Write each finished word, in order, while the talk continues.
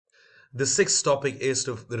The sixth topic is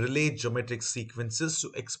to relate geometric sequences to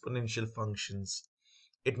exponential functions.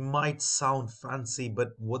 It might sound fancy, but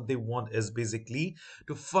what they want is basically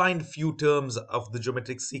to find few terms of the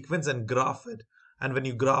geometric sequence and graph it. And when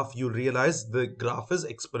you graph, you realize the graph is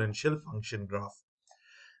exponential function graph.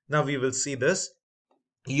 Now we will see this.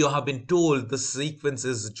 You have been told the sequence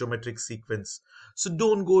is a geometric sequence. So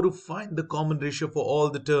don't go to find the common ratio for all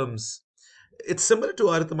the terms. It's similar to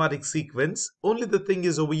arithmetic sequence, only the thing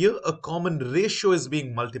is over here a common ratio is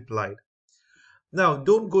being multiplied. Now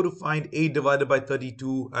don't go to find 8 divided by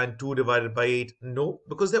 32 and 2 divided by 8. No,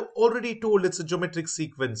 because they've already told it's a geometric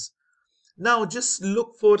sequence. Now just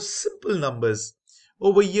look for simple numbers.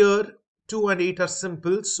 Over here 2 and 8 are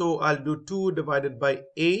simple, so I'll do 2 divided by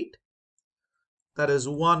 8, that is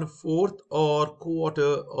 1/4 or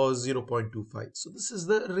quarter or 0.25. So this is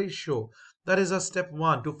the ratio. That is our step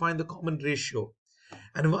 1, to find the common ratio.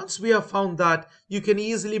 And once we have found that, you can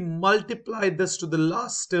easily multiply this to the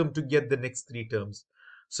last term to get the next three terms.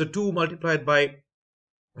 So 2 multiplied by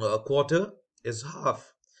a quarter is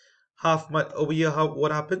half. Over here,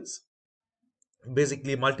 what happens?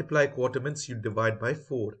 Basically, multiply quarter means you divide by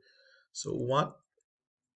 4. So 1,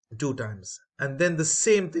 2 times. And then the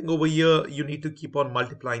same thing over here, you need to keep on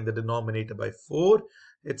multiplying the denominator by 4.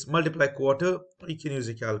 It's multiply quarter. You can use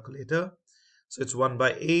a calculator. So it's 1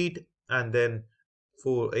 by 8, and then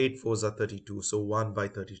 8 fours are 32, so 1 by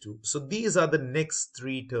 32. So these are the next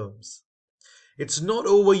three terms. It's not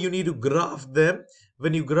over, you need to graph them.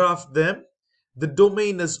 When you graph them, the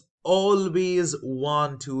domain is always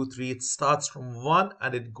 1, 2, 3. It starts from 1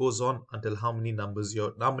 and it goes on until how many terms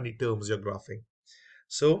you're graphing.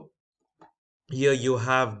 So here you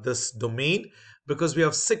have this domain. Because we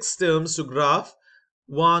have 6 terms to graph,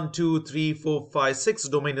 1, 2, 3, 4, 5, 6.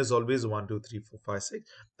 Domain is always 1, 2, 3, 4, 5, 6.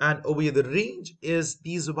 And over here, the range is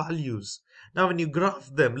these values. Now, when you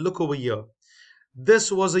graph them, look over here.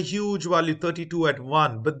 This was a huge value, 32 at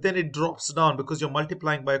 1. But then it drops down because you're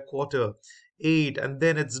multiplying by a quarter, 8. And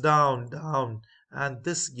then it's down, down. And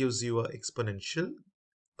this gives you an exponential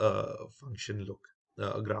function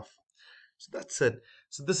graph. So that's it.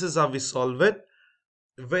 So this is how we solve it.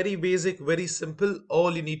 Very basic, very simple.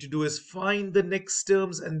 All you need to do is find the next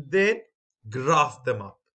terms and then graph them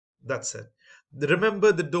up. That's it.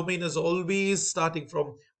 Remember, the domain is always starting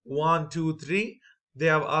from 1, 2, 3. They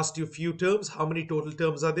have asked you a few terms. How many total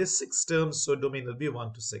terms are there? 6 terms. So domain will be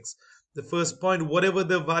 1 to 6. The first point, whatever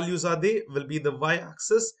the values are there, will be the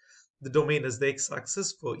y-axis. The domain is the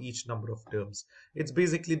x-axis for each number of terms. It's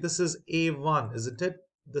basically, this is A1, isn't it?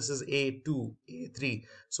 This is A2, A3.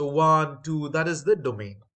 So 1, 2, that is the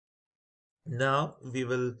domain. Now we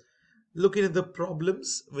will look into the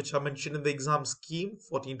problems which are mentioned in the exam scheme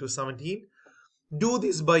 14 to 17. Do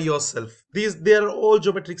this by yourself. They are all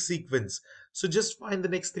geometric sequence. So just find the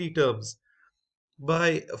next three terms.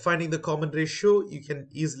 By finding the common ratio, you can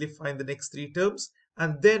easily find the next three terms.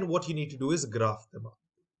 And then what you need to do is graph them up.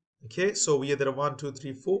 Okay, so there are 1, 2,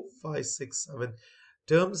 3, 4, 5, 6, 7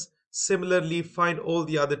 terms. Similarly, find all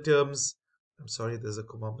the other terms. I'm sorry, there's a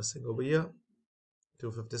comma missing over here.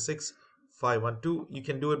 256, 512. You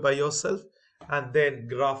can do it by yourself and then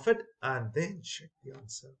graph it and then check the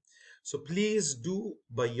answer. So please do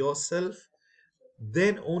by yourself.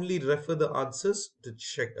 Then only refer the answers to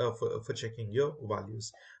check for checking your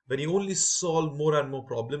values. When you only solve more and more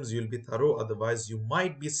problems, you'll be thorough. Otherwise, you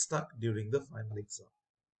might be stuck during the final exam.